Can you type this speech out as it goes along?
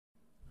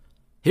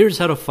Here's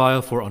how to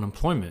file for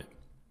unemployment.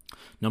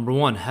 Number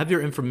 1, have your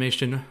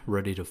information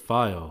ready to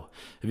file.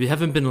 If you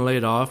haven't been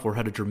laid off or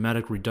had a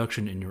dramatic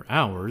reduction in your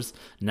hours,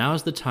 now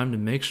is the time to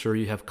make sure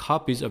you have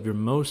copies of your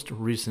most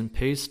recent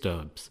pay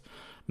stubs.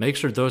 Make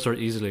sure those are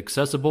easily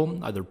accessible,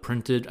 either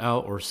printed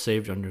out or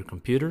saved on your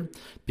computer,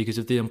 because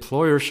if the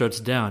employer shuts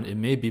down, it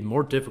may be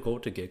more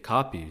difficult to get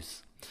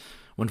copies.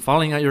 When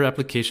filing out your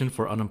application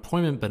for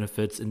unemployment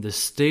benefits in the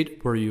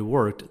state where you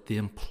worked, the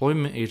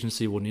employment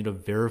agency will need to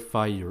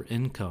verify your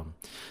income.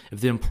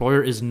 If the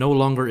employer is no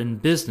longer in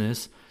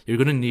business, you're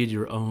going to need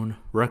your own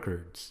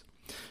records.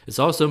 It's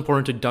also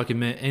important to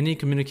document any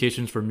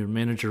communications from your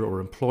manager or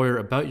employer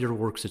about your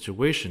work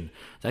situation.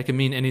 That can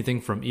mean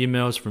anything from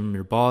emails from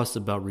your boss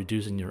about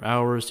reducing your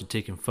hours to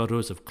taking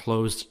photos of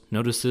closed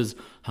notices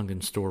hung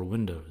in store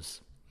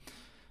windows.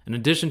 In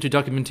addition to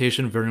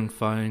documentation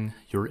verifying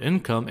your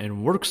income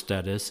and work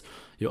status,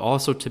 you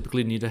also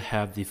typically need to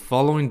have the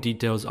following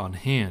details on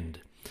hand: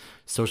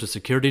 Social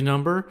Security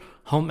number,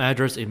 home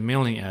address and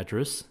mailing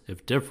address,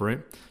 if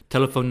different,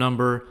 telephone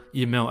number,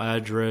 email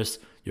address,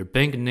 your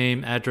bank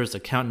name, address,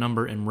 account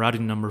number, and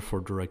routing number for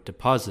direct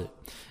deposit,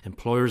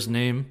 employer's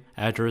name,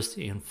 address,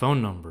 and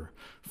phone number,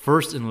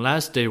 first and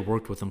last day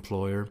worked with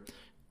employer,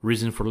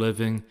 reason for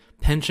living,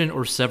 pension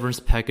or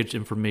severance package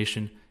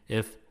information,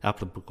 if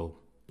applicable.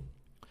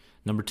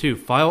 Number 2,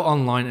 file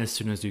online as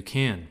soon as you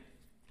can.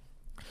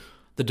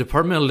 The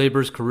Department of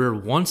Labor's Career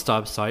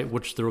One-Stop site,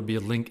 which there will be a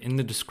link in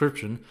the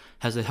description,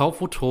 has a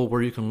helpful tool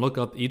where you can look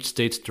up each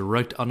state's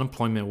direct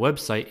unemployment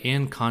website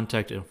and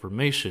contact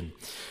information.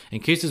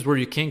 In cases where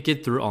you can't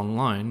get through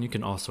online, you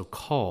can also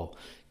call.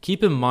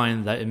 Keep in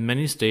mind that in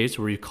many states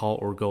where you call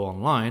or go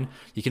online,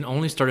 you can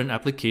only start an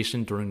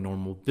application during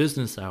normal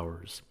business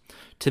hours.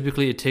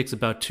 Typically, it takes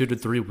about 2 to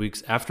 3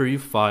 weeks after you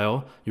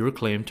file your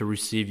claim to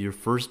receive your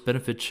first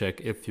benefit check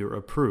if you're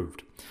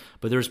approved.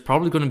 But there's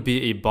probably going to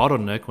be a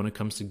bottleneck when it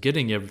comes to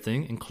getting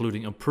everything,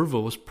 including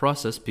approvals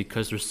processed,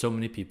 because there's so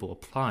many people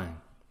applying.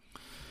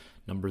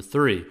 Number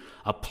 3,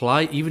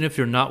 apply even if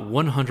you're not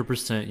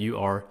 100% you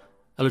are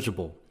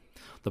eligible.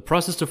 The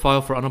process to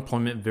file for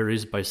unemployment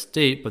varies by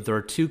state, but there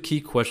are 2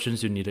 key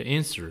questions you need to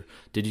answer.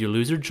 Did you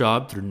lose your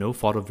job through no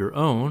fault of your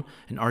own,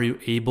 and are you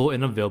able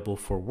and available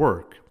for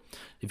work?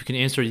 If you can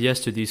answer yes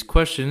to these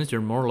questions, you're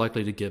more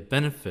likely to get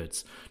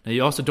benefits. Now,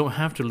 you also don't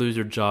have to lose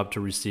your job to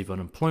receive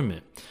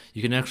unemployment.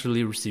 You can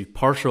actually receive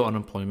partial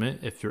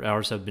unemployment if your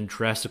hours have been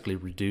drastically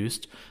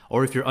reduced,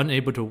 or if you're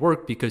unable to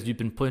work because you've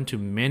been put into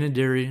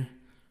mandatory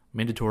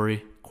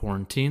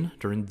quarantine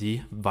during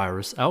the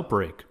virus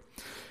outbreak.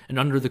 And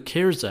under the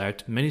CARES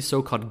Act, many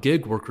so-called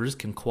gig workers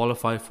can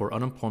qualify for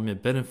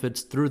unemployment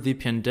benefits through the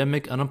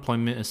Pandemic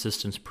Unemployment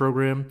Assistance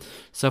Program.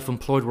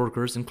 Self-employed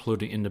workers,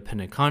 including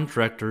independent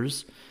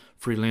contractors,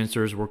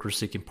 freelancers, workers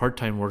seeking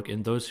part-time work,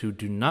 and those who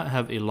do not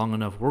have a long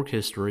enough work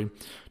history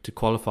to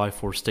qualify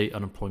for state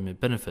unemployment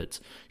benefits,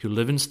 who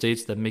live in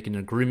states that make an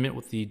agreement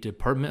with the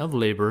Department of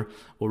Labor,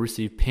 will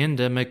receive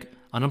pandemic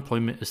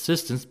unemployment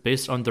assistance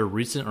based on their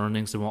recent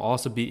earnings and will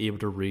also be able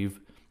to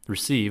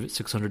receive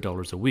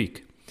 $600 a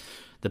week.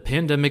 The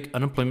pandemic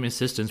unemployment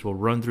assistance will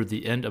run through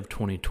the end of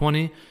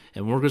 2020,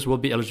 and workers will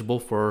be eligible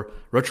for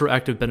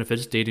retroactive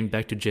benefits dating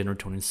back to January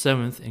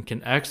 27th and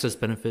can access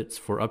benefits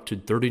for up to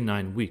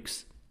 39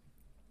 weeks.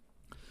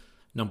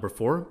 Number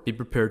 4, be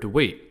prepared to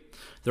wait.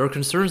 There are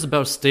concerns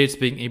about states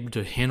being able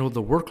to handle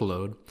the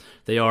workload.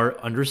 They are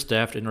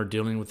understaffed and are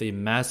dealing with a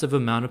massive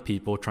amount of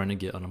people trying to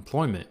get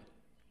unemployment.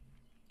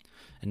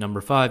 And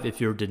number 5,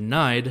 if you're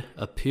denied,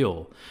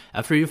 appeal.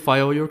 After you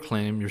file your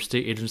claim, your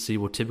state agency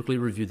will typically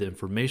review the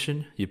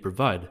information you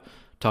provide,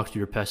 talk to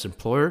your past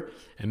employer,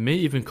 and may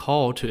even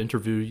call to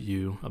interview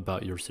you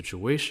about your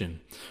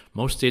situation.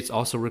 Most states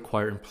also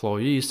require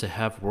employees to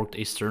have worked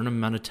a certain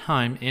amount of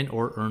time and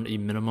or earned a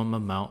minimum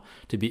amount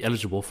to be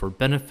eligible for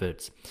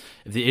benefits.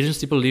 If the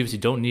agency believes you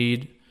don't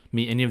meet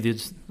any of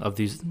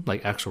these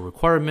like actual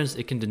requirements,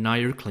 it can deny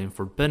your claim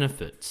for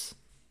benefits.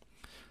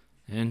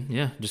 And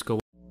just go.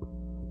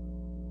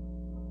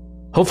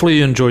 Hopefully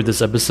you enjoyed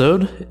this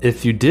episode.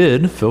 If you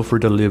did, feel free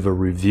to leave a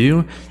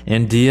review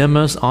and DM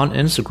us on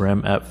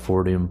Instagram at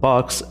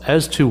 40inbox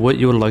as to what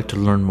you would like to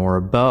learn more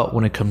about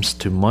when it comes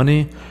to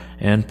money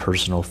and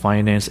personal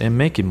finance and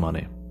making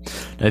money.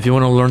 Now, if you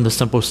want to learn the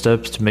simple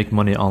steps to make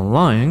money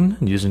online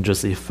using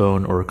just a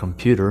phone or a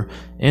computer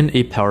and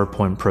a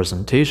PowerPoint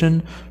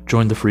presentation,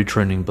 join the free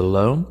training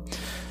below.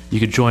 You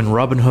could join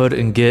Robinhood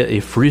and get a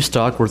free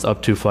stock worth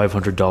up to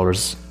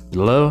 $500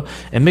 below,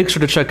 and make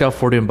sure to check out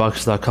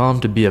 40inbox.com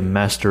to be a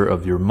master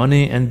of your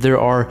money, and there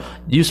are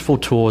useful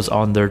tools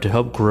on there to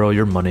help grow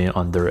your money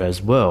on there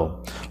as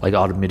well, like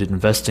automated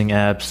investing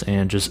apps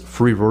and just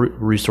free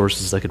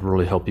resources that could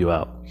really help you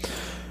out.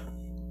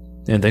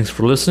 And thanks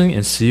for listening,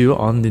 and see you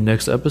on the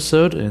next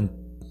episode. And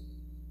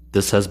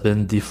this has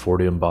been the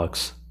 40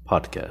 Inbox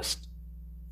podcast.